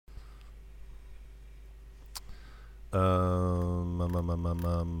Yeah,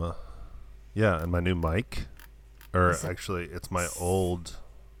 and my new mic, or actually, it's my old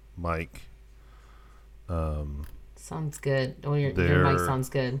mic. Sounds good. Oh, your mic sounds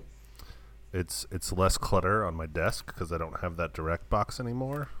good. It's less clutter on my desk because I don't have that direct box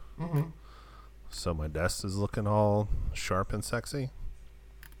anymore. Mm-hmm. So my desk is looking all sharp and sexy.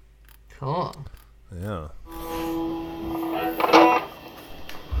 Cool. Yeah.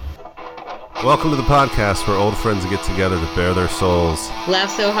 Welcome to the podcast where old friends get together to bare their souls. Laugh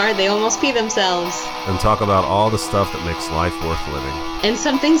so hard they almost pee themselves. And talk about all the stuff that makes life worth living. And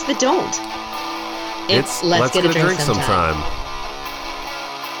some things that don't. It's Let's Get a Drink Sometime.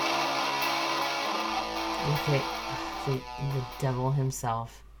 Okay. The devil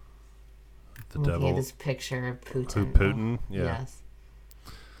himself. The devil. Looking at this picture of Putin. Putin? Yeah. Yes.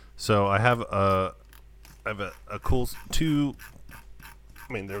 So I have a cool two.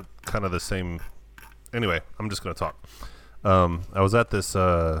 I mean, they're kind of the same. Anyway, I'm just going to talk. I was at this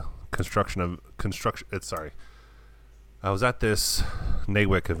I was at this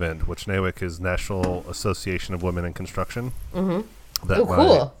NAWIC event, which NAWIC is National Association of Women in Construction. Mm-hmm. That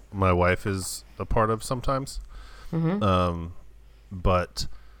cool. My wife is a part of sometimes. Mm-hmm. But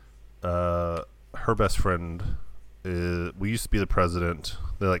her best friend we used to be the president.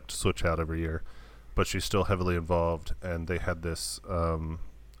 They like to switch out every year, but she's still heavily involved. And they had this.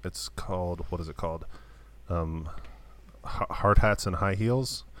 It's called, what is it called? Hard hats and high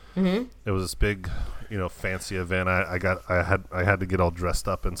heels. Mm-hmm. It was this big, fancy event. I had to get all dressed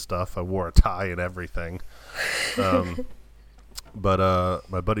up and stuff. I wore a tie and everything. But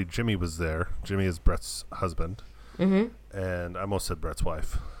my buddy Jimmy was there. Jimmy is Brett's husband. Mm-hmm. And I almost said Brett's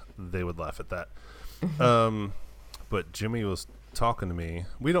wife. They would laugh at that. Mm-hmm. But Jimmy was talking to me.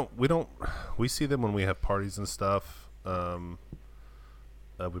 We see them when we have parties and stuff.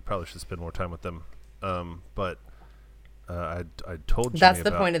 We probably should spend more time with them. But I told Jimmy that's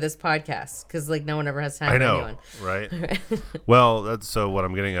the point of this podcast, because no one ever has time for anyone. Right? Well, so what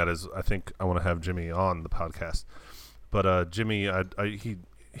I'm getting at is I think I want to have Jimmy on the podcast. But Jimmy,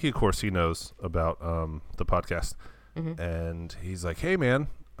 he of course he knows about the podcast, mm-hmm. and he's like, "Hey man,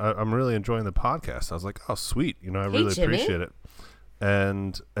 I'm really enjoying the podcast." I was like, "Oh sweet, I really Jimmy? appreciate it."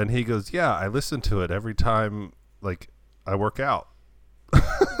 And he goes, "Yeah, I listen to it every time I work out."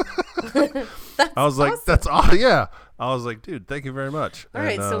 I was like, awesome. "That's all." Yeah, I was like, "Dude, thank you very much." All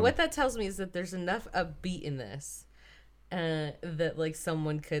right, so what that tells me is that there's enough upbeat in this that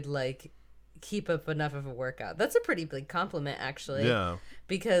someone could keep up enough of a workout. That's a pretty big compliment, actually. Yeah.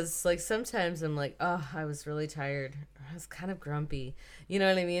 Because sometimes I'm like, oh, I was really tired. I was kind of grumpy. You know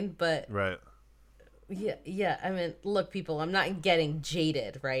what I mean? But right. Yeah. I mean, look, people, I'm not getting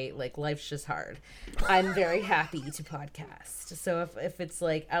jaded, right? Life's just hard. I'm very happy to podcast. So if it's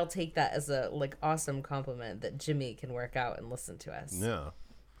I'll take that as a awesome compliment that Jimmy can work out and listen to us. Yeah.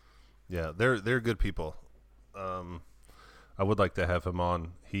 Yeah, they're good people. I would like to have him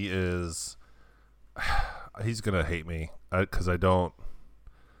on. He's gonna hate me because I'm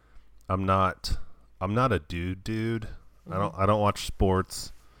not a dude. Mm-hmm. I don't watch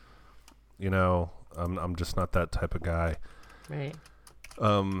sports. I'm just not that type of guy. Right.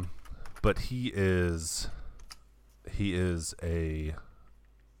 But he's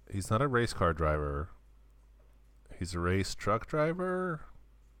not a race car driver. He's a race truck driver,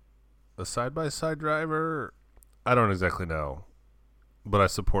 a side-by-side driver. I don't exactly know, but I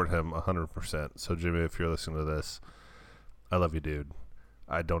support him 100%. So Jimmy, if you're listening to this, I love you, dude.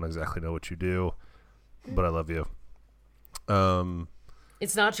 I don't exactly know what you do, but I love you.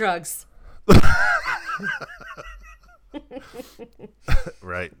 It's not drugs.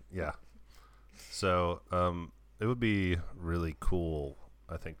 Right. Yeah. So, it would be really cool,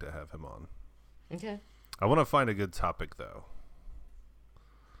 I think, to have him on. Okay. I want to find a good topic though,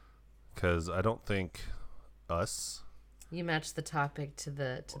 because I don't think us. You match the topic to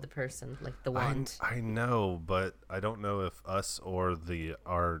the person, the want. I know, but I don't know if us or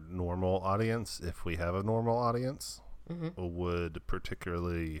our normal audience, if we have a normal audience, mm-hmm. would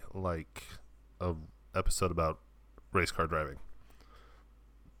particularly like a episode about race car driving.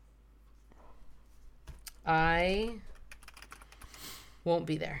 I won't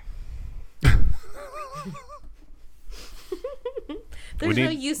be there. There's no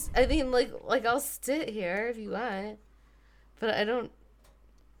use. I mean, I'll sit here if you want, but I don't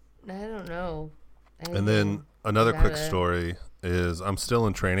know. And then another quick story is I'm still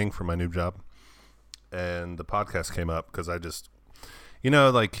in training for my new job, and the podcast came up because I just,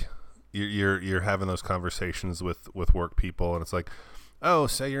 you're having those conversations with work people, and it's like, oh,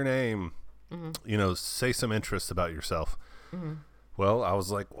 say your name, mm-hmm. Say some interest about yourself. Mm-hmm. Well, I was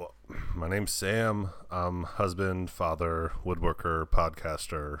like, well, My name's Sam. I'm husband, father, woodworker,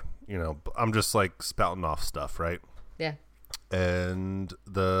 podcaster. You know, I'm just like spouting off stuff, right? Yeah. And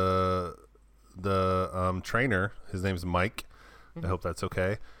the trainer, his name's Mike. I hope that's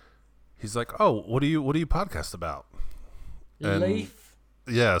okay. He's like, "Oh, what do you podcast about?" And Life.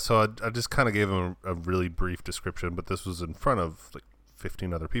 yeah, so I just kind of gave him a really brief description, but this was in front of like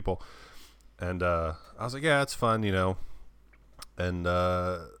 15 other people, and I was like, "Yeah, it's fun, you know." And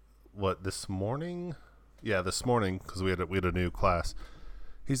this morning? Yeah, this morning, because we had a new class.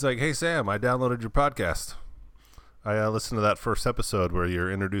 He's like, "Hey Sam, I downloaded your podcast. I listened to that first episode where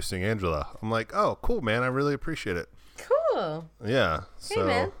you're introducing Angela." I'm like, "Oh, cool, man. I really appreciate it." Cool. Yeah. Hey, So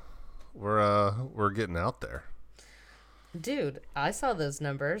man. we're getting out there. Dude, I saw those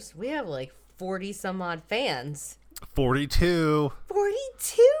numbers. We have like 40 some odd fans. 42.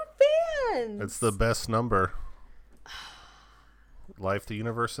 42 fans. It's the best number. Life, the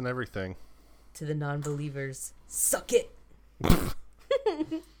universe, and everything. To the non-believers, suck it.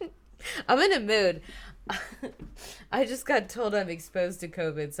 I'm in a mood. I just got told I'm exposed to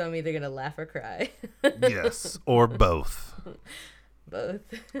COVID, so I'm either gonna laugh or cry. Yes, or both Both.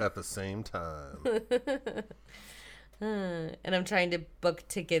 at the same time. And I'm trying to book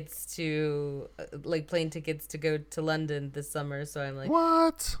tickets to, like, plane tickets to go to London this summer. So I'm like,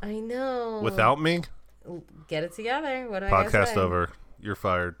 What? I know. Without me? Get it together. What do I gotta Podcast say? over. You're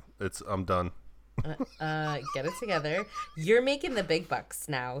fired. I'm done. Get it together. You're making the big bucks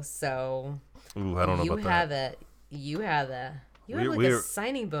now, so Ooh, I don't know you about have that. it. You have it. You have like We're- a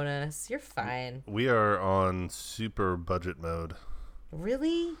signing bonus. You're fine. We are on super budget mode.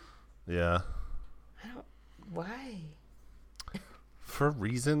 Really? Yeah. Why? For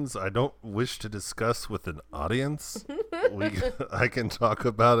reasons I don't wish to discuss with an audience, I can talk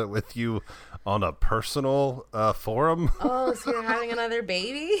about it with you on a personal forum. Oh, so you're having another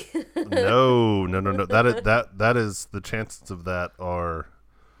baby? No. That is the chances of that are,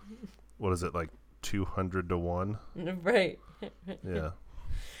 what is it, like 200 to 1? Right. Yeah.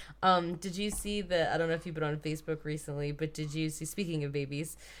 Did you see that? I don't know if you've been on Facebook recently, but did you see, speaking of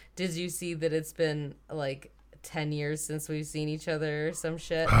babies, did you see that it's been like 10 years since we've seen each other or some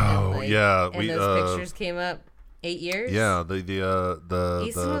shit? Oh, and, yeah, And those pictures came up. 8 years? Yeah, the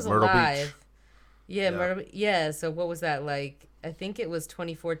Easton was Myrtle alive. Beach. Yeah, Yeah. Myrtle. Yeah. So what was that like? I think it was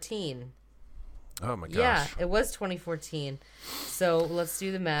 2014. Oh my gosh. Yeah, it was 2014. So let's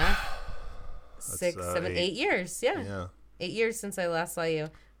do the math. 6, 7, 8 years. Yeah. Yeah. 8 years since I last saw you.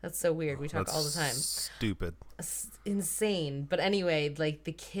 That's so weird. We talk That's all the time. Stupid. It's insane. But anyway, like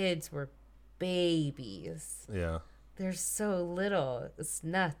the kids were babies. Yeah. They're so little. It's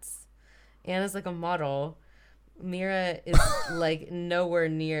nuts. Anna's like a model. Mira is like nowhere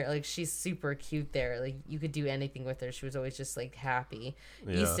near, like she's super cute there. Like you could do anything with her. She was always just like happy.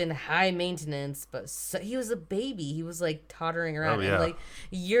 Yeah. Easton, high maintenance, but he was a baby. He was like tottering around. Oh, yeah. And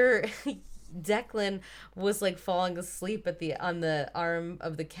like Declan was like falling asleep on the arm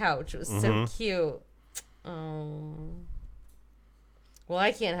of the couch. It was so cute. Oh. Well,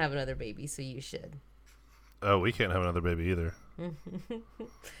 I can't have another baby, so you should. Oh, we can't have another baby either.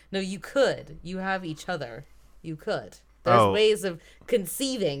 No, you could. You have each other. You could. There's ways of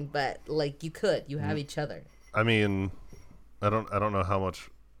conceiving, but like you could. You have each other. I mean, I don't know how much.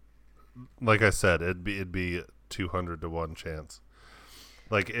 Like I said, it'd be 200 to 1 chance.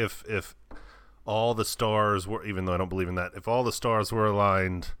 Like if all the stars were, even though I don't believe in that, if all the stars were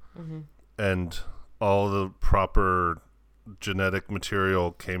aligned and all the proper genetic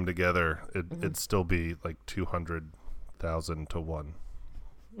material came together, it'd still be like 200,000 to 1.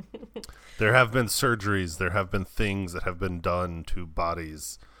 There have been surgeries, there have been things that have been done to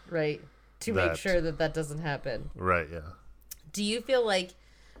bodies. Right. To make sure that doesn't happen. Right, yeah. Do you feel like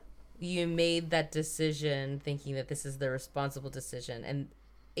you made that decision thinking that this is the responsible decision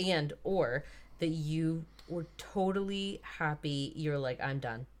and or that you were totally happy, you're like, I'm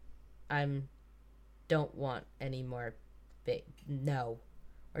done. Don't want any more no.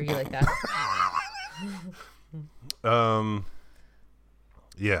 Are you like that?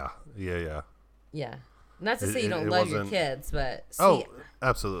 Yeah. Yeah. Not to say you don't It love your wasn't- kids, but see, Oh,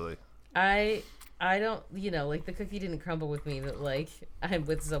 absolutely. I don't, like the cookie didn't crumble with me that like I'm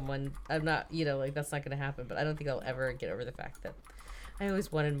with someone. I'm not, like that's not going to happen, but I don't think I'll ever get over the fact that I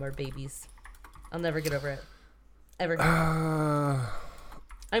always wanted more babies. I'll never get over it. Ever.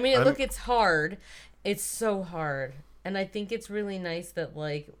 I mean, look, it's hard. It's so hard. And I think it's really nice that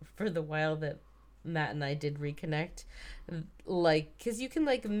like for the while that Matt and I did reconnect, like, because you can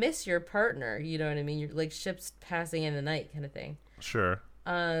like miss your partner, you know what I mean? You're like ships passing in the night kind of thing. Sure.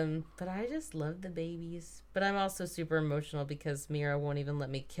 But I just love the babies. But I'm also super emotional because Mira won't even let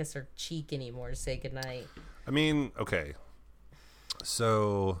me kiss her cheek anymore to say goodnight. I mean, okay.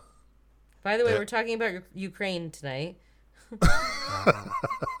 So, by the way, we're talking about Ukraine tonight.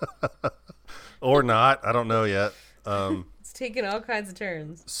 Or not. I don't know yet. It's taking all kinds of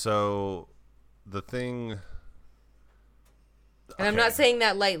turns. So, the thing... And I'm not saying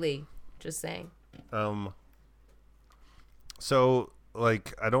that lightly. Just saying. So,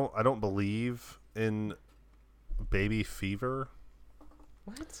 like, I don't believe in baby fever.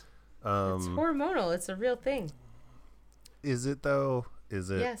 What? It's hormonal. It's a real thing. Is it though? Is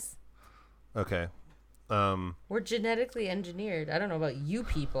it? Yes. Okay. We're genetically engineered. I don't know about you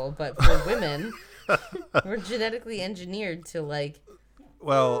people, but for women, we're genetically engineered to like.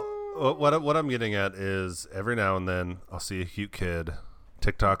 Well, what I'm getting at is every now and then I'll see a cute kid.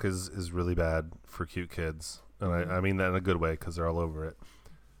 TikTok is really bad for cute kids, and I mean that in a good way because they're all over it.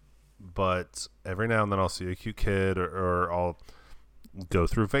 But every now and then I'll see a cute kid, or I'll go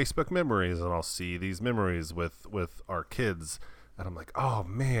through Facebook memories and I'll see these memories with our kids, and I'm like, oh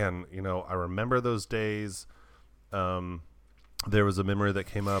man, I remember those days. There was a memory that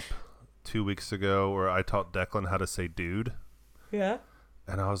came up 2 weeks ago where I taught Declan how to say dude. Yeah.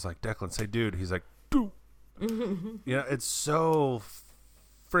 And I was like, Declan, say dude. He's like, dude. It's so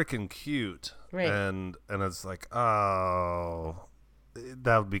freaking cute. Right. And it's like, oh,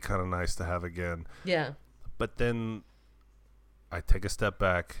 that would be kind of nice to have again. Yeah. But then I take a step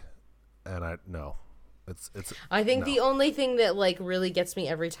back, and it's. I think the only thing that like really gets me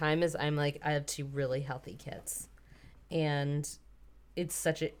every time is I'm like, I have two really healthy kids, and it's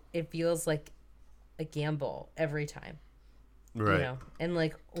it feels like a gamble every time, right? And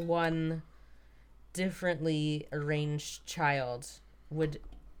like one differently arranged child would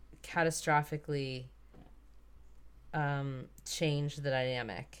catastrophically change the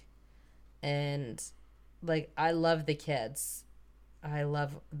dynamic, and like I love the kids. I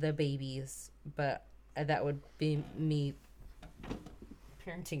love the babies, but that would be me.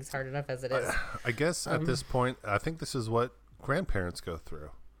 Parenting's hard enough as it is. I guess at this point, I think this is what grandparents go through.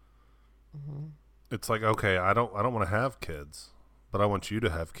 Mm-hmm. It's like, okay, I don't want to have kids, but I want you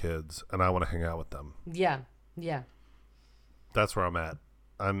to have kids, and I want to hang out with them. Yeah, yeah. That's where I'm at.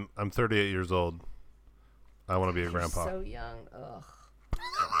 I'm 38 years old. I want to be a grandpa. So young. Ugh.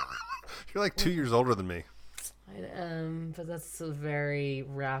 You're like 2 years older than me. But that's a very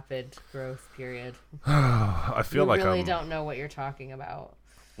rapid growth period. I feel like I really don't know what you're talking about.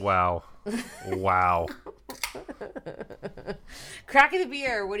 Wow. Crack of the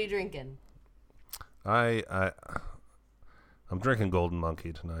beer. What are you drinking? I'm drinking Golden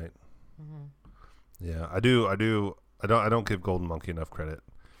Monkey tonight. Mm-hmm. Yeah, I do. I don't give Golden Monkey enough credit.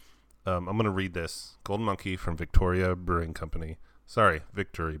 I'm going to read this. Golden Monkey from Victory Brewing Company.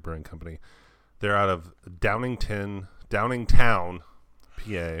 They're out of Downingtown,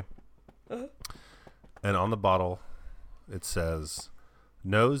 PA. And on the bottle, it says,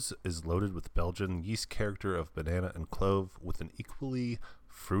 Nose is loaded with Belgian yeast character of banana and clove with an equally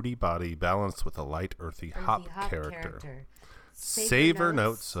fruity body balanced with a light earthy hop character. Savor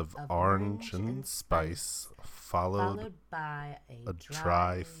notes of orange and spice followed by a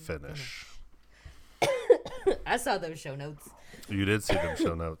dry finish. I saw those show notes. You did see them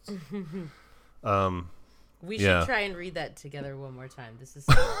show notes. We should try and read that together one more time. This is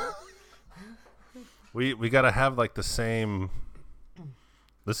so we got to have like the same.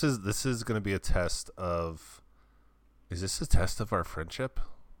 This is going to be a test of. Is this a test of our friendship?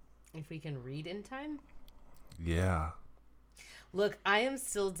 If we can read in time? Yeah. Look, I am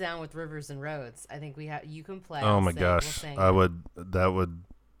still down with Rivers and Roads. I think you can play. Oh my gosh.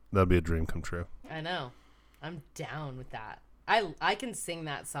 That'd be a dream come true. I know. I'm down with that. I can sing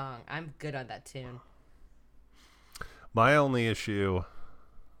that song. I'm good on that tune. My only issue,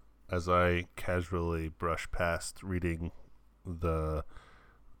 as I casually brush past reading the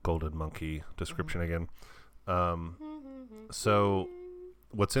Golden Monkey description again. So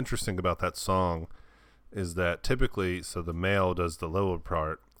what's interesting about that song is that typically, so the male does the lower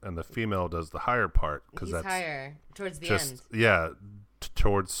part and the female does the higher part. He's that's higher towards the end. Yeah,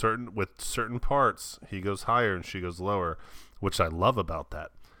 towards certain parts, he goes higher and she goes lower, which I love about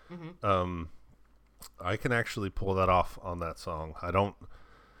that. Mm-hmm. I can actually pull that off on that song. I don't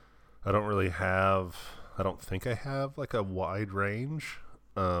think I have like a wide range,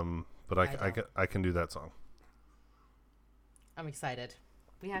 but I can do that song. I'm excited.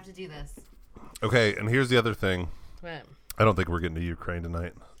 We have to do this. Okay, and here's the other thing. What? I don't think we're getting to Ukraine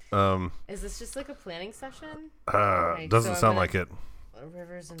tonight. Is this just like a planning session? Doesn't sound like it.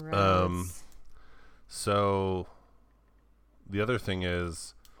 Rivers and Roads. So the other thing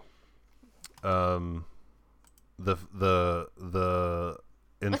is, the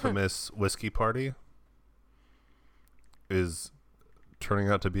infamous whiskey party is turning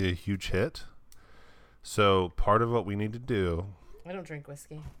out to be a huge hit. So part of what we need to do. I don't drink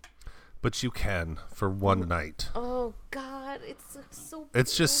whiskey. But you can for one night. Oh God, it's so.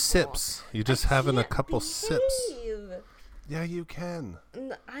 It's just sips. You just having a couple sips. behave. Yeah, you can.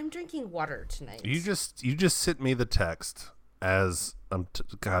 I'm drinking water tonight. You just sent me the text as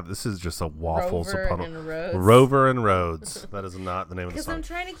God. This is just a waffles Rover upon and Rhodes. Rover and Rhodes. That is not the name of the Because song. I'm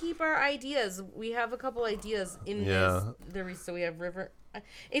trying to keep our ideas. We have a couple ideas in this. So we have River.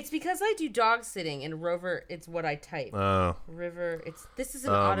 It's because I do dog sitting and Rover. It's what I type. River. This is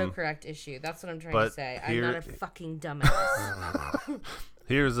an autocorrect issue. That's what I'm trying to say. I'm not a fucking dumbass.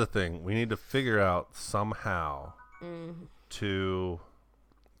 Here's the thing: we need to figure out somehow to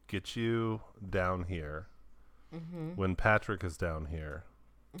get you down here when Patrick is down here,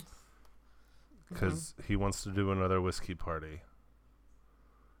 because he wants to do another whiskey party,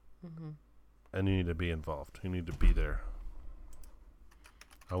 and you need to be involved. You need to be there.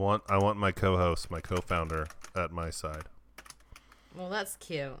 I want my co-host, my co-founder, at my side. Well, that's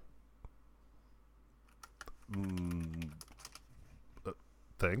cute.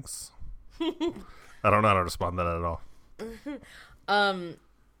 Thanks. I don't know how to respond to that at all.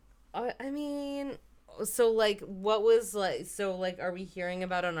 I mean, so like, what was like? So like, are we hearing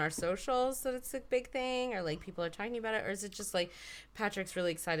about on our socials that it's a big thing, or like people are talking about it, or is it just like Patrick's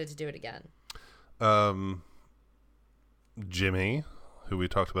really excited to do it again? Jimmy, who we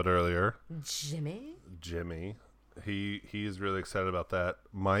talked about earlier. Jimmy. He is really excited about that.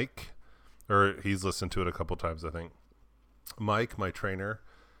 Mike, or he's listened to it a couple times, I think. Mike, my trainer,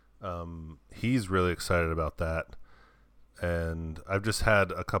 he's really excited about that. And I've just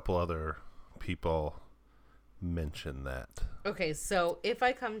had a couple other people mention that. Okay, so if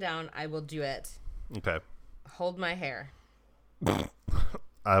I come down, I will do it. Okay. Hold my hair.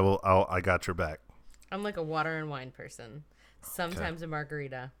 I got your back. I'm like a water and wine person. Sometimes a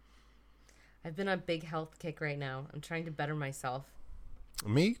margarita. I've been on a big health kick right now. I'm trying to better myself.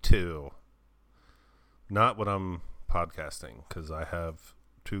 Me too. Not when I'm podcasting, because I have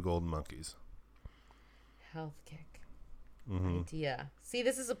 2 golden monkeys. Health kick. Idea. See,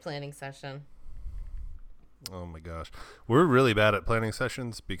 this is a planning session. Oh my gosh. We're really bad at planning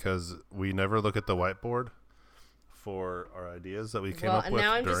sessions because we never look at the whiteboard for our ideas that we came up with. Well,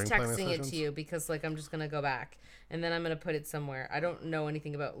 and now I'm just texting it to you because like I'm just going to go back and then I'm going to put it somewhere. I don't know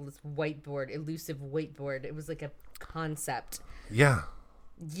anything about this whiteboard, elusive whiteboard. It was like a concept. Yeah.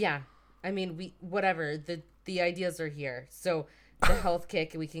 Yeah. I mean, whatever. The ideas are here. So the health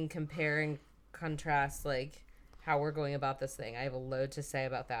kick, we can compare and contrast like how we're going about this thing. I have a load to say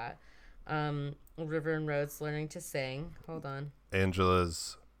about that. River and Rhodes learning to sing. Hold on.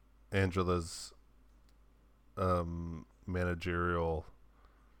 Angela's managerial.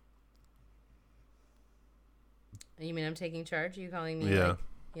 You mean I'm taking charge? Are you calling me? Yeah. Like,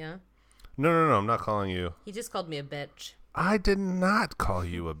 yeah. No, I'm not calling you. He just called me a bitch. I did not call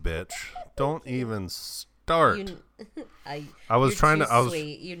you a bitch. Don't even start. I was trying to.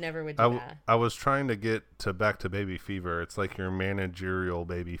 Sweet. You never would do that. I was trying to get back to baby fever. It's like your managerial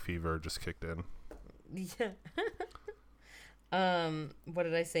baby fever just kicked in. Yeah. What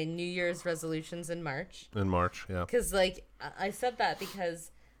did I say? New Year's resolutions in March. In March, yeah. Because like I said that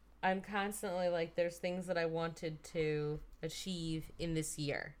because I'm constantly like there's things that I wanted to achieve in this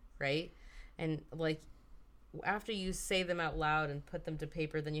year, right? And like after you say them out loud and put them to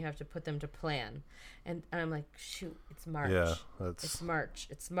paper, then you have to put them to plan. And I'm like, shoot, it's March. Yeah, it's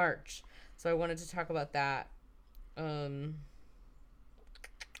March. So I wanted to talk about that. And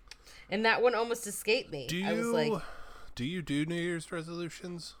that one almost escaped me. I was like, do you do New Year's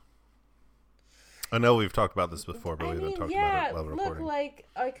resolutions? I know we've talked about this before, but we haven't talked about it while recording. Look, like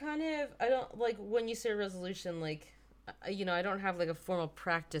I don't like when you say a resolution, like I don't have like a formal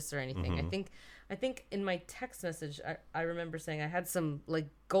practice or anything. I think in my text message, I remember saying I had some like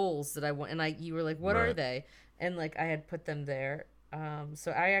goals that I want, and you were like, "What are they?" And like I had put them there.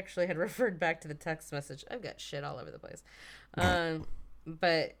 So I actually had referred back to the text message. I've got shit all over the place,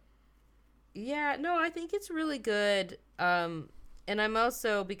 but yeah, no, I think it's really good. And I'm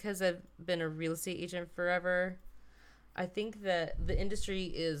also, because I've been a real estate agent forever, I think that the industry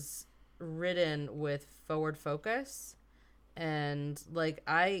is ridden with forward focus, and like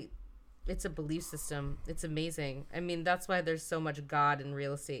it's a belief system. It's amazing. I mean, that's why there's so much God in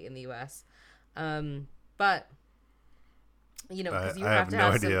real estate in the U.S. But because you have to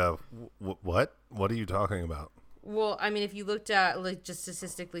have no idea. What are you talking about? Well, I mean, if you looked at like just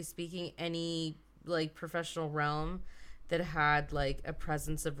statistically speaking, any like professional realm, that had like a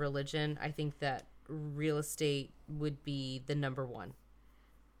presence of religion, I think that real estate would be the number one.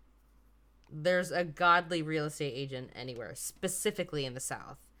 There's a godly real estate agent anywhere, specifically in the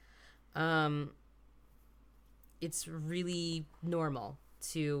South. It's really normal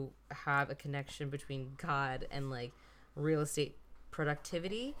to have a connection between God and like real estate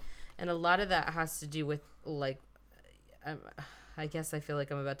productivity. And a lot of that has to do with like, I guess I feel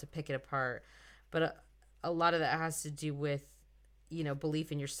like I'm about to pick it apart, but a lot of that has to do with, you know,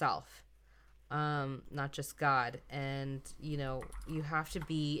 belief in yourself, not just God. And, you know, you have to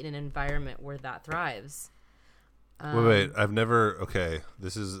be in an environment where that thrives. Wait, I've never, okay,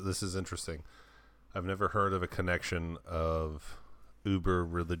 this is interesting. I've never heard of a connection of uber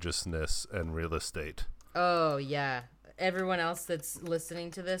religiousness and real estate. Oh, yeah. Everyone else that's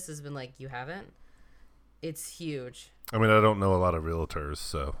listening to this has been like, you haven't? It's huge. I mean, I don't know a lot of realtors,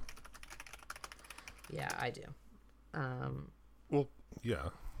 so. Yeah, I do. Well, yeah.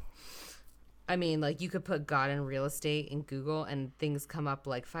 I mean, like, you could put God and real estate in Google and things come up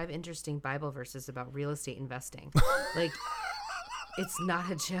like 5 interesting Bible verses about real estate investing. Like, it's not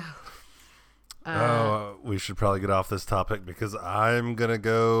a joke. We should probably get off this topic because I'm going to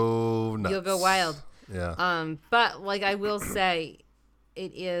go nuts. You'll go wild. Yeah. But like I will say,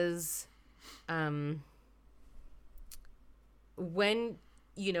 it is, when,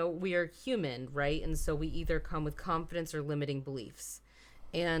 you know, we are human, right? And so we either come with confidence or limiting beliefs.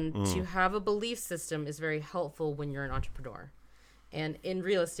 And to have a belief system is very helpful when you're an entrepreneur. And in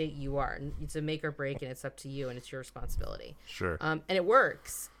real estate, you are. It's a make or break, and it's up to you, and it's your responsibility. Sure. And it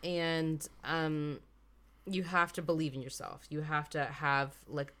works. And you have to believe in yourself. You have to have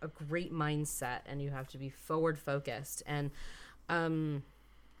like a great mindset, and you have to be forward focused. And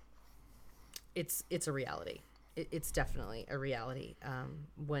it's a reality. It's definitely a reality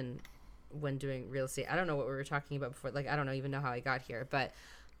when doing real estate. I don't know what we were talking about before. Like, I don't even know how I got here, but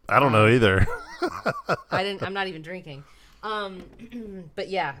I don't know either. I'm not even drinking. But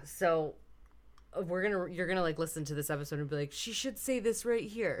yeah, so you're gonna like listen to this episode and be like, she should say this right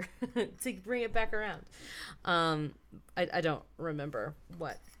here to bring it back around. I don't remember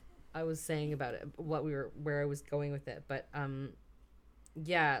what I was saying about it, where I was going with it, but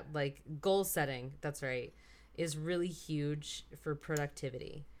yeah, like goal setting, that's right, is really huge for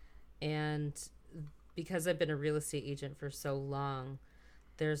productivity. And because I've been a real estate agent for so long,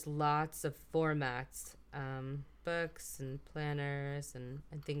 there's lots of formats, books and planners and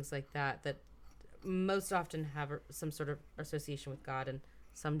things like that most often have some sort of association with God, and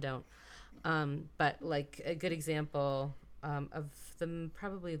some don't. But like a good example of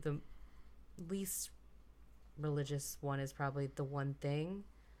probably the least religious one is probably The One Thing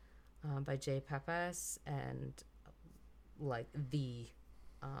by J. Pappas, and like the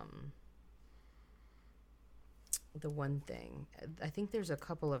One Thing. I think there's a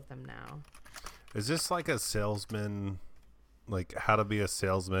couple of them now. Is this like a salesman, like how to be a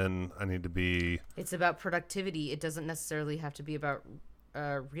salesman? I need to be. It's about productivity. It doesn't necessarily have to be about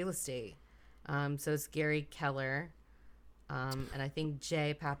real estate. So it's Gary Keller, and I think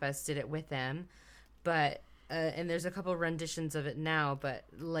Jay Pappas did it with him. But and there's a couple renditions of it now. But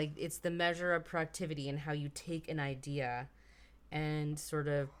like it's the measure of productivity and how you take an idea and sort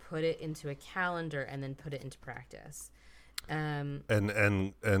of put it into a calendar and then put it into practice. And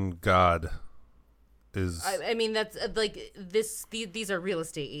God is. I mean, that's like this. These are real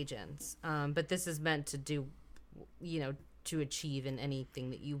estate agents, but this is meant to do, you know, to achieve in anything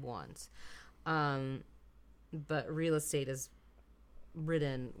that you want. But real estate is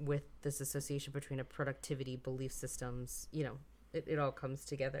ridden with this association between a productivity, belief systems. You know, it all comes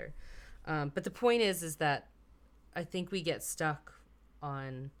together. But the point is that I think we get stuck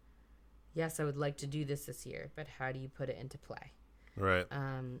on, yes, I would like to do this year, but how do you put it into play? Right.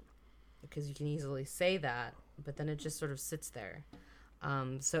 Because you can easily say that, but then it just sort of sits there.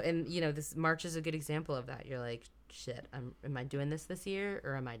 So, and you know, this March is a good example of that. You're like, shit, am I doing this year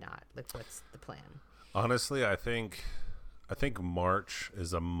or am I not? Like, what's the plan? Honestly, I think March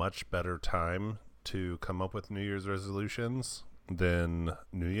is a much better time to come up with New Year's resolutions than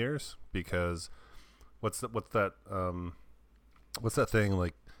New Year's, because what's that thing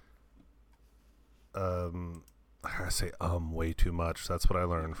like? I say way too much. That's what I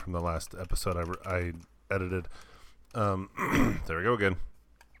learned from the last episode I edited. There we go again.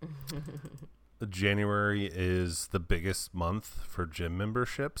 January is the biggest month for gym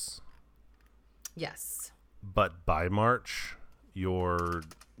memberships. Yes. But by March, you're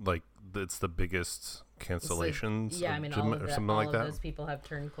like, it's the biggest cancellations. Like, yeah, I mean, gym, or something like that. Those people have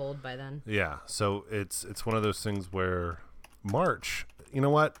turned cold by then. Yeah, so it's one of those things where March, you know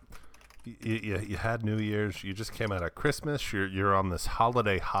what? you had New Year's. You just came out of Christmas. You're on this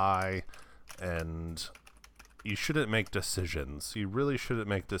holiday high, and you shouldn't make decisions. You really shouldn't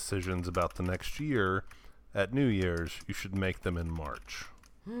make decisions about the next year at New Year's. You should make them in March.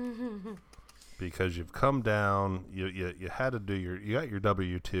 Because you've come down, you had to you got your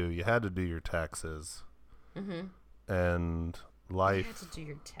W-2, you had to do your taxes. And life... You had to do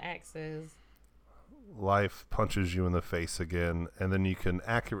your taxes. Life punches you in the face again, and then you can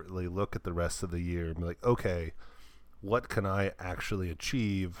accurately look at the rest of the year and be like, okay, what can I actually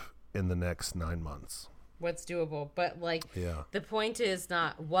achieve in the next 9 months? What's doable? But, like, yeah. The point is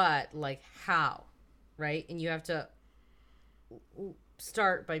not what, like, how, right? And you have to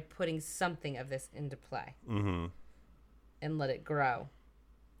start by putting something of this into play and let it grow.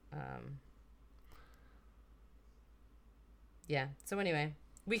 Yeah. So anyway,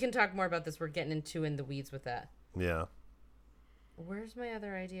 we can talk more about this. We're getting in the weeds with that. Yeah. Where's my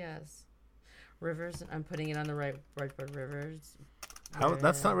other ideas? Rivers. I'm putting it on the right board. Rivers.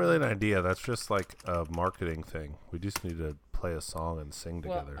 That's not really an idea. That's just like a marketing thing. We just need to play a song and sing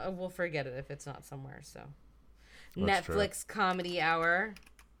together. Well, we'll forget it if it's not somewhere. So, That's Netflix true. comedy hour.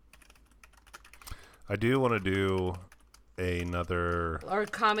 I do want to do another Or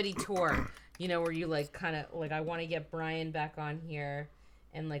comedy tour. You know, where you like kind of like, I want to get Brian back on here,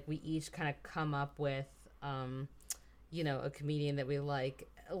 and like we each kind of come up with, you know, a comedian that we like.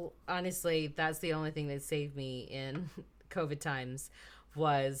 Honestly, that's the only thing that saved me in COVID times,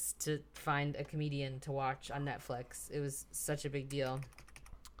 was to find a comedian to watch on Netflix. It was such a big deal.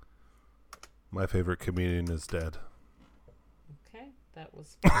 My favorite comedian is dead. Okay, that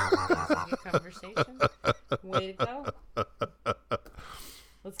was a good conversation. Way to go.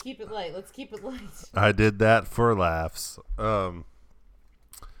 Let's keep it light. I did that for laughs. I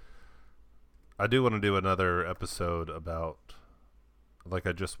do want to do another episode about, like,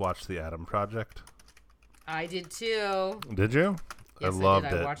 I just watched The Adam Project. I did too. Did you? Yes, I loved I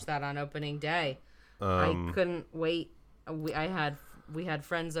did. it. I watched that on opening day. I couldn't wait. We had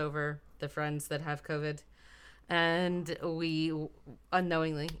friends over, the friends that have COVID, and we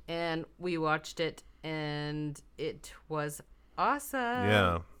unknowingly, and we watched it, and it was awesome.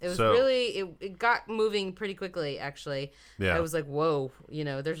 Yeah. It was really, it got moving pretty quickly, actually. Yeah. I was like, whoa, you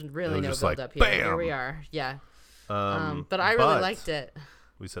know, there's really no just build like, up here. bam! Here we are. Yeah. But I really liked it.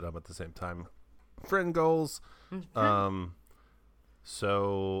 We set up at the same time. Friend goals.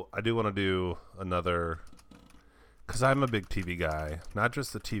 So I do want to do another, because I'm a big TV guy. Not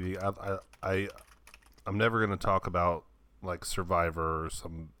just the TV. I'm never going to talk about like Survivor or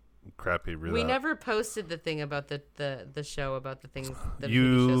some crappy reality. We never posted the thing about the show, about the things, the TV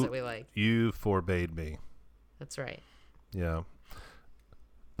You shows that we like. You forbade me. That's right. Yeah.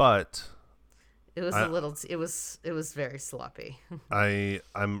 But It was it was very sloppy.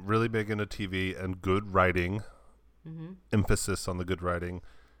 I'm really big into TV and good writing. Emphasis on the good writing.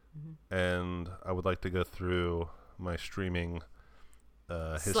 And I would like to go through my streaming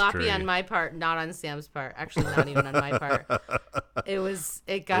history. Sloppy on my part, not on Sam's part. Actually, not even on my part. It was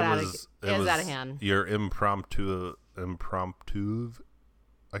out of hand. Your impromptu.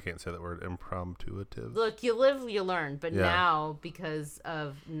 I can't say that word. Impromptuative. Look, you live, you learn. But Yeah. now, because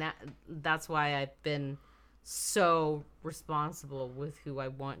of that's why I've been so responsible with who I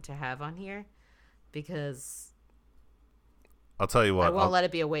want to have on here, because I'll tell you what. I won't let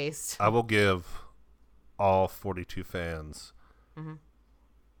it be a waste. I will give all 42 fans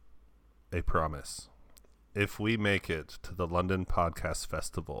a promise. If we make it to the London Podcast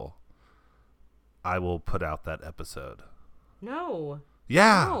Festival, I will put out that episode. No.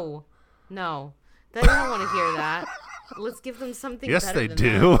 Yeah. No. They don't want to hear that. Let's give them something Yes, better they than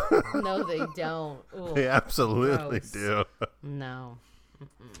do. that. No, they don't. Ooh, They absolutely gross. do. No.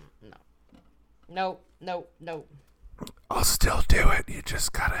 No. No. I'll still do it. You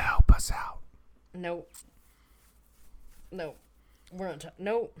just gotta help us out. No. We're not.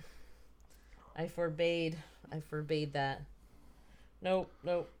 No. I forbade that. No.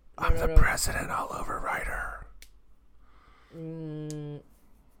 I'm the president all over writer.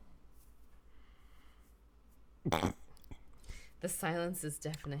 The silence is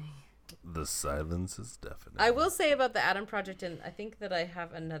deafening. The silence is deafening. I will say about the Adam Project, and I think that I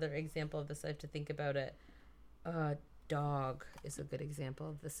have another example of this. I have to think about it. Dog is a good example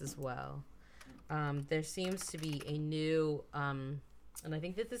of this as well. There seems to be a new, and I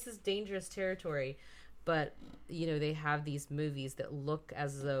think that this is dangerous territory, but, you know, they have these movies that look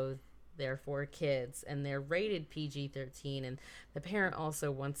as though they're for kids, and they're rated PG-13, and the parent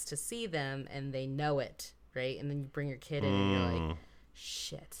also wants to see them, and they know it, right? And then you bring your kid in, and you're like,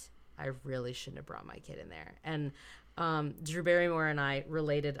 shit, I really shouldn't have brought my kid in there. And Drew Barrymore and I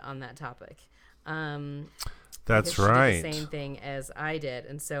related on that topic. That's because right. she did the same thing as I did.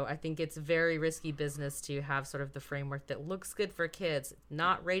 And so I think it's very risky business to have sort of the framework that looks good for kids,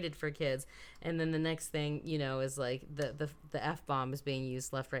 not rated for kids. And then the next thing, is like the F-bomb is being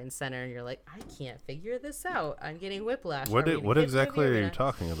used left, right, and center. And you're like, I can't figure this out. I'm getting whiplash. What exactly are you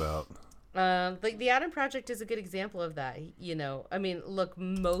talking about? Like the Adam Project is a good example of that. I mean, look,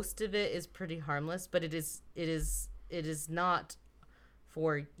 most of it is pretty harmless, but it is not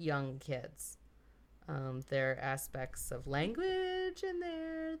for young kids. There are aspects of language in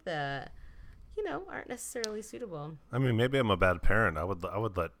there that, aren't necessarily suitable. I mean, maybe I'm a bad parent. I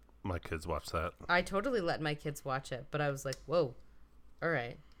would let my kids watch that. I totally let my kids watch it, but I was like, whoa, all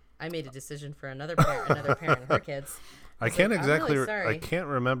right. I made a decision for another parent and her kids. I can't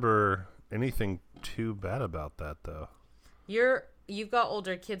remember anything too bad about that, though. You've got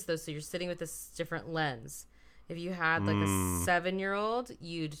older kids, though, so you're sitting with this different lens. If you had like a 7-year-old,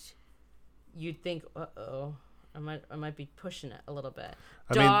 you'd think, uh-oh, I might be pushing it a little bit.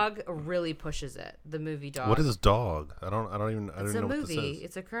 Dog really pushes it. The movie Dog. What is Dog? I don't even know what this is. It's a movie.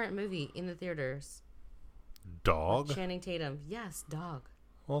 It's a current movie in the theaters. Dog? With Channing Tatum. Yes, Dog.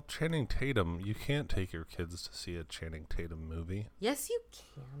 Well, Channing Tatum, you can't take your kids to see a Channing Tatum movie. Yes, you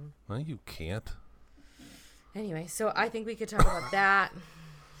can. No, you can't. Anyway, so I think we could talk about that.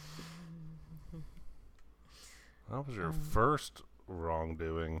 That was your first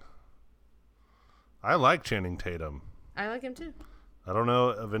wrongdoing. I like Channing Tatum. I like him too. I don't know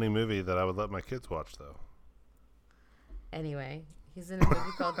of any movie that I would let my kids watch, though. Anyway, he's in a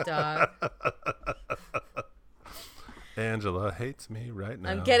movie called Dog. Angela hates me right now.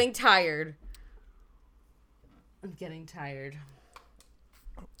 I'm getting tired.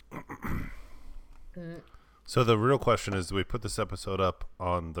 So the real question is, do we put this episode up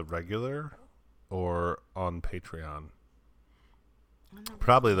on the regular or on Patreon?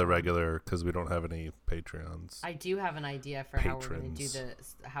 Probably the regular, because we don't have any Patreons. I do have an idea for how we're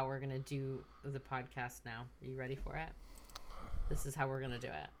going to do the podcast now. Are you ready for it? This is how we're going to do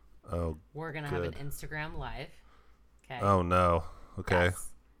it. Oh, we're going to have an Instagram live. Okay. Oh no. Okay. Yes.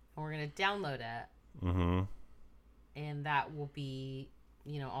 And we're going to download it. Mm-hmm. And that will be,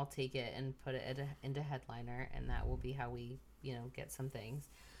 I'll take it and put it into Headliner, and that will be how we, get some things.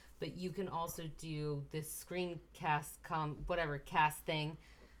 But you can also do this screencast, cast thing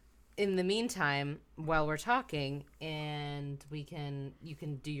in the meantime while we're talking, and you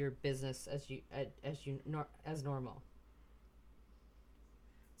can do your business as normal.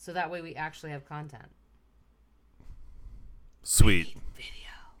 So that way we actually have content. Sweet. Video.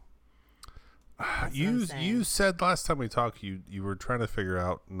 You said last time we talked you were trying to figure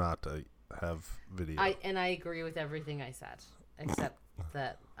out not to have video. I agree with everything I said, except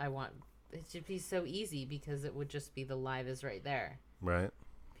that I want it should be so easy because it would just be the live is right there. Right.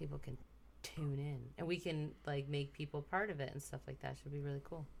 People can tune in, and we can like make people part of it and stuff like that. Should be really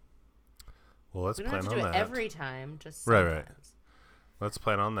cool. Well, let's plan on that. We don't have to do it every time, just sometimes. Right. Let's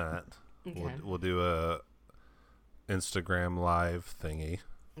plan on that. Okay. We'll do a Instagram live thingy.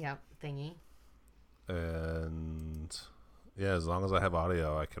 Yeah, thingy. And yeah, as long as I have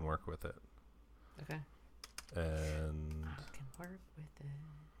audio, I can work with it. Okay. And I can work with it.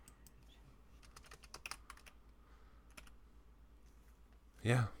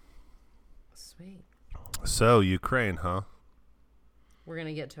 Yeah. Sweet. So Ukraine, huh? We're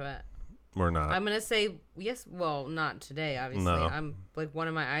gonna get to it. We're not. I'm gonna say yes. Well, not today, obviously. No. I'm like one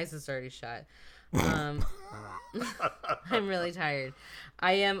of my eyes is already shut. I'm really tired.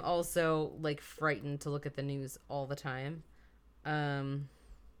 I am also like frightened to look at the news all the time.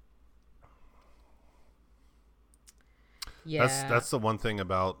 Yeah. That's the one thing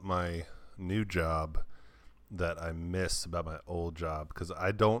about my new job that I miss about my old job, because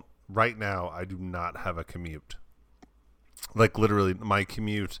right now I do not have a commute. Like literally my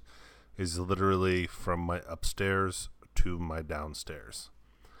commute is literally from my upstairs to my downstairs.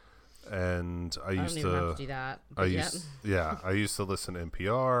 And I used don't even have to do that. I used to listen to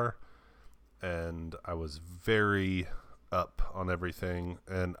NPR, and I was very up on everything,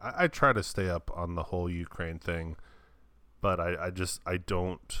 and I try to stay up on the whole Ukraine thing, but I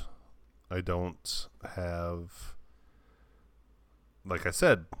don't have, like I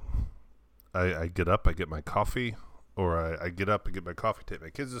said, I get up, I get my coffee, or I get up and get my coffee, take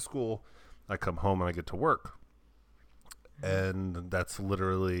my kids to school, I come home and I get to work, and that's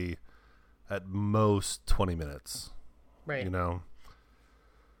literally at most 20 minutes. Right. You know,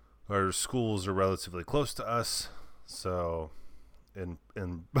 our schools are relatively close to us, so in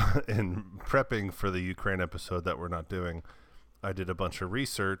prepping for the Ukraine episode that we're not doing, I did a bunch of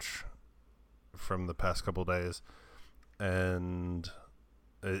research from the past couple of days, and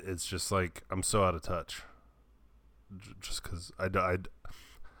it's just like I'm so out of touch. Just because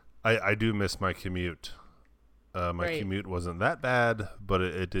I do miss my commute. My commute wasn't that bad, but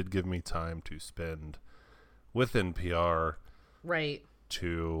it did give me time to spend with NPR. Right.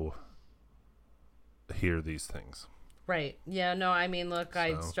 To hear these things. Right. Yeah, no, I mean, look,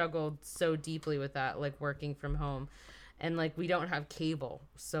 I struggled so deeply with that, like working from home. And like we don't have cable,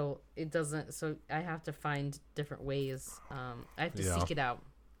 so I have to find different ways. I have to seek it out.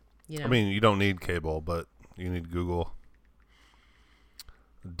 You know? I mean, you don't need cable, but you need Google.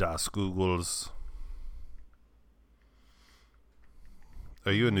 Das Googles.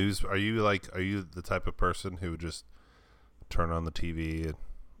 Are you the type of person who would just turn on the TV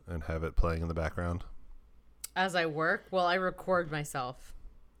and have it playing in the background? As I work? Well, I record myself.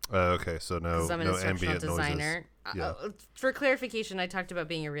 Okay, so no I'm an instructional designer. Yeah. For clarification, I talked about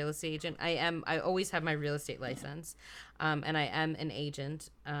being a real estate agent. I always have my real estate license, and I am an agent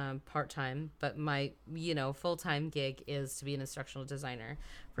part-time, but my full-time gig is to be an instructional designer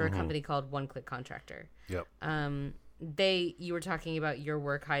for a company called One Click Contractor. Yep. You were talking about your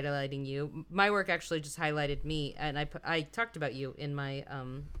work highlighting you. My work actually just highlighted me, and I talked about you in my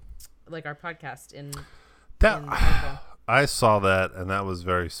our podcast in I saw that, and that was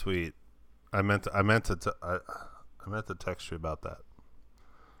very sweet. I meant to text you about that.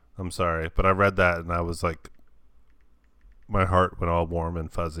 I'm sorry, but I read that and I was like, my heart went all warm and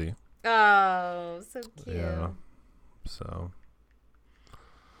fuzzy. Oh, so cute. Yeah. So,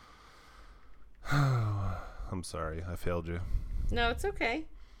 I'm sorry, I failed you. No, it's okay.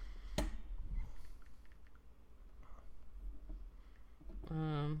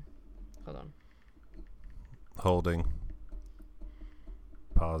 Hold on. Holding.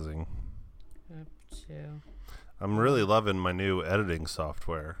 Pausing. Up to. I'm really loving my new editing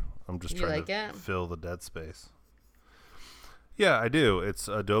software. I'm just trying to fill the dead space. Yeah, I do. It's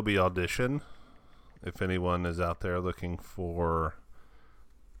Adobe Audition. If anyone is out there looking for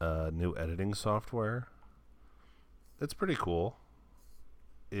new editing software, it's pretty cool.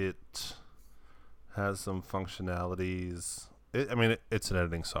 It has some functionalities. It's an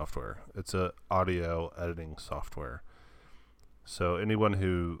editing software. It's a audio editing software. So anyone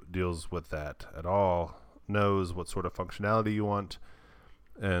who deals with that at all knows what sort of functionality you want.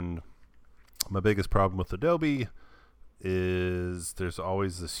 And my biggest problem with Adobe is there's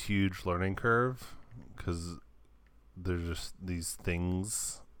always this huge learning curve because there's just these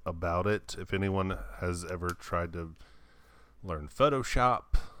things about it. If anyone has ever tried to learn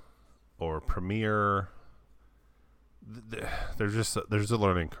Photoshop or Premiere, there's a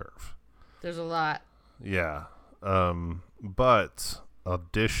learning curve. There's a lot. Yeah. But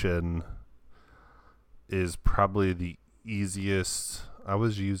Audition is probably the easiest. What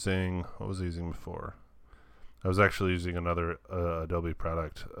was I using before? I was actually using another Adobe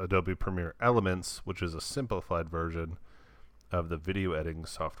product, Adobe Premiere Elements, which is a simplified version of the video editing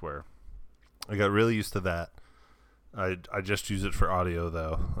software. I got really used to that. I just use it for audio,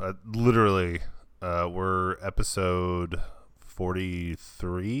 though. We're episode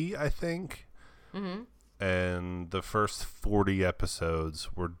 43, I think. Mm-hmm. And the first 40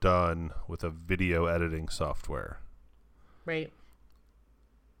 episodes were done with a video editing software. Right.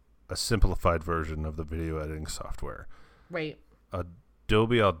 A simplified version of the video editing software. Right.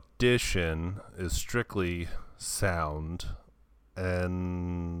 Adobe Audition is strictly sound,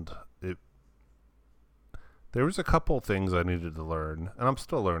 and there was a couple things I needed to learn, and I'm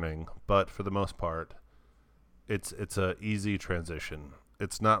still learning, but for the most part, it's a easy transition.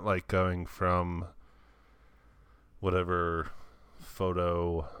 It's not like going from whatever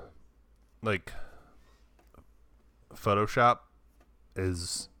Photoshop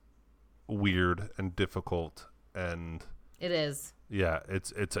is weird and difficult, and it is. Yeah,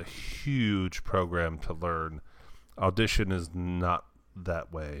 it's a huge program to learn. Audition is not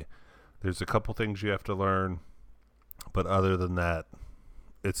that way. There's a couple things you have to learn, but other than that,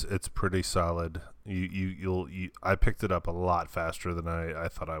 it's pretty solid. I picked it up a lot faster than I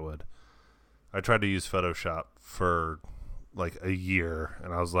thought I would. I tried to use Photoshop for like a year,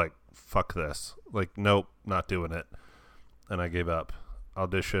 and I was like, fuck this. Like, nope, not doing it. And I gave up.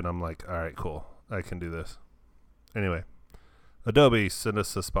 Audition, I'm like, all right, cool. I can do this. Anyway, Adobe, send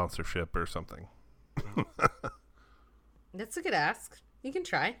us a sponsorship or something. That's a good ask. You can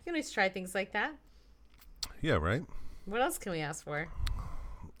try. You can always try things like that. Yeah, right? What else can we ask for?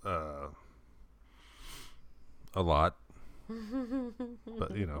 A lot.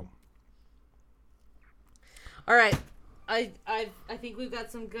 But, All right. I think we've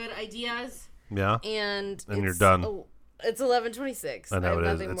got some good ideas. Yeah. And you're done. It's 11:26. I know it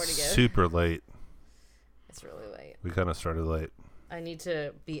is. It's super late. It's really late. We kind of started late. I need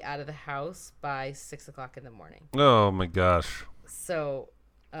to be out of the house by 6 o'clock in the morning. Oh my gosh. So,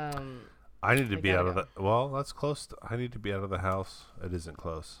 I need to be out of the. Well, that's close. I need to be out of the house. It isn't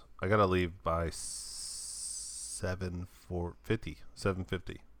close. I gotta leave by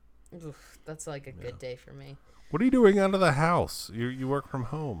 7:50. Oof, that's like a good day for me. What are you doing out of the house? You work from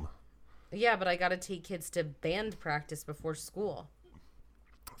home. Yeah, but I gotta take kids to band practice before school.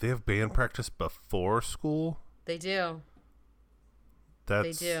 They have band practice before school? They do.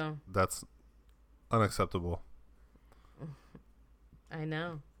 They do. That's unacceptable. I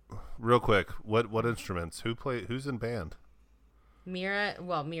know. Real quick, what instruments? Who's in band?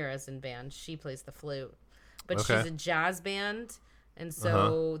 Mira's in band. She plays the flute. But Okay. she's a jazz band, and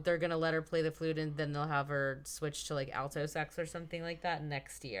so they're going to let her play the flute, and then they'll have her switch to like alto sax or something like that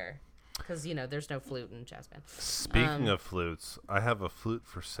next year. Because, there's no flute in jazz band. Speaking of flutes, I have a flute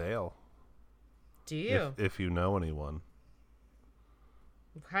for sale. Do you? If you know anyone.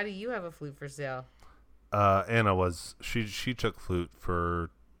 How do you have a flute for sale? Anna she took flute for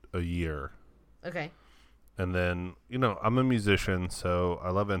a year. Okay. And then, I'm a musician, so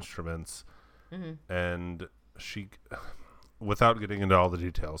I love instruments. Mm-hmm. And she, without getting into all the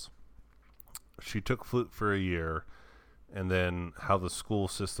details, she took flute for a year. And then how the school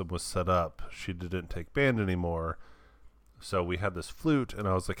system was set up, she didn't take band anymore. So we had this flute, and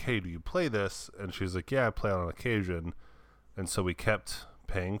I was like, hey, do you play this? And she's like, yeah, I play on occasion. And so we kept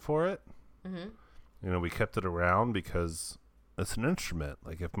paying for it. Mm-hmm. We kept it around because it's an instrument.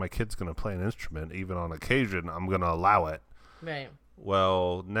 Like, if my kid's going to play an instrument, even on occasion, I'm going to allow it. Right.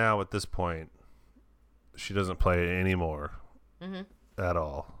 Well, now at this point, she doesn't play it anymore at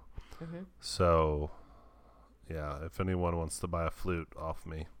all. Mm-hmm. So, yeah, if anyone wants to buy a flute off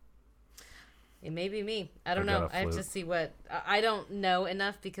me. It may be me. I don't know. I have to see what... I don't know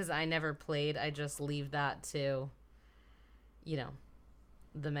enough because I never played. I just leave that to,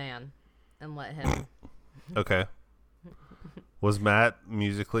 the man and let him... Okay. Was Matt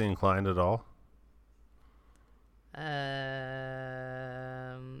musically inclined at all?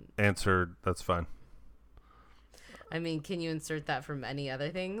 Answered, that's fine. I mean, can you insert that from any other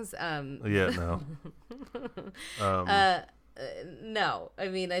things? Yeah, no. No. I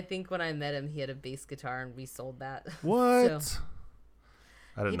mean, I think when I met him, he had a bass guitar and we sold that. What? So,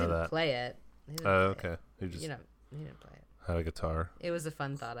 I didn't know that. Play it. Okay. He just he didn't play it. had a guitar. It was a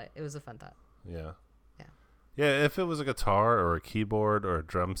fun thought. Yeah. Yeah. Yeah, if it was a guitar or a keyboard or a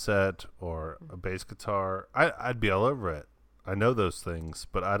drum set or a bass guitar, I'd be all over it. I know those things,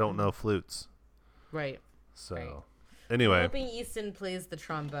 but I don't know flutes. Right. So, Right. anyway. I'm hoping Easton plays the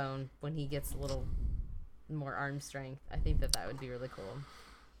trombone when he gets a little more arm strength. I think that would be really cool.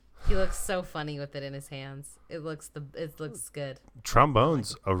 He looks so funny with it in his hands. It looks good.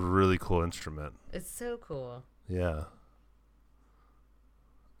 Trombone's a really cool instrument. It's so cool. Yeah.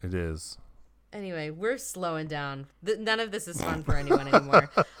 It is. Anyway, we're slowing down. None of this is fun for anyone anymore.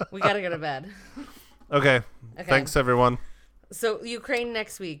 We gotta go to bed. Okay. Thanks, everyone. So, Ukraine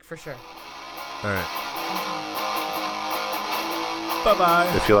next week, for sure. All right.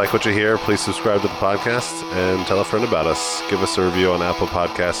 Bye-bye. If you like what you hear, please subscribe to the podcast and tell a friend about us. Give us a review on Apple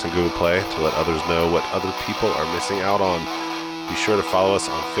Podcasts and Google Play to let others know what other people are missing out on. Be sure to follow us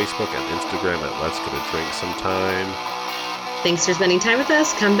on Facebook and Instagram at Let's Get a Drink Sometime. Thanks for spending time with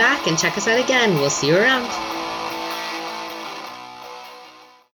us. Come back and check us out again. We'll see you around.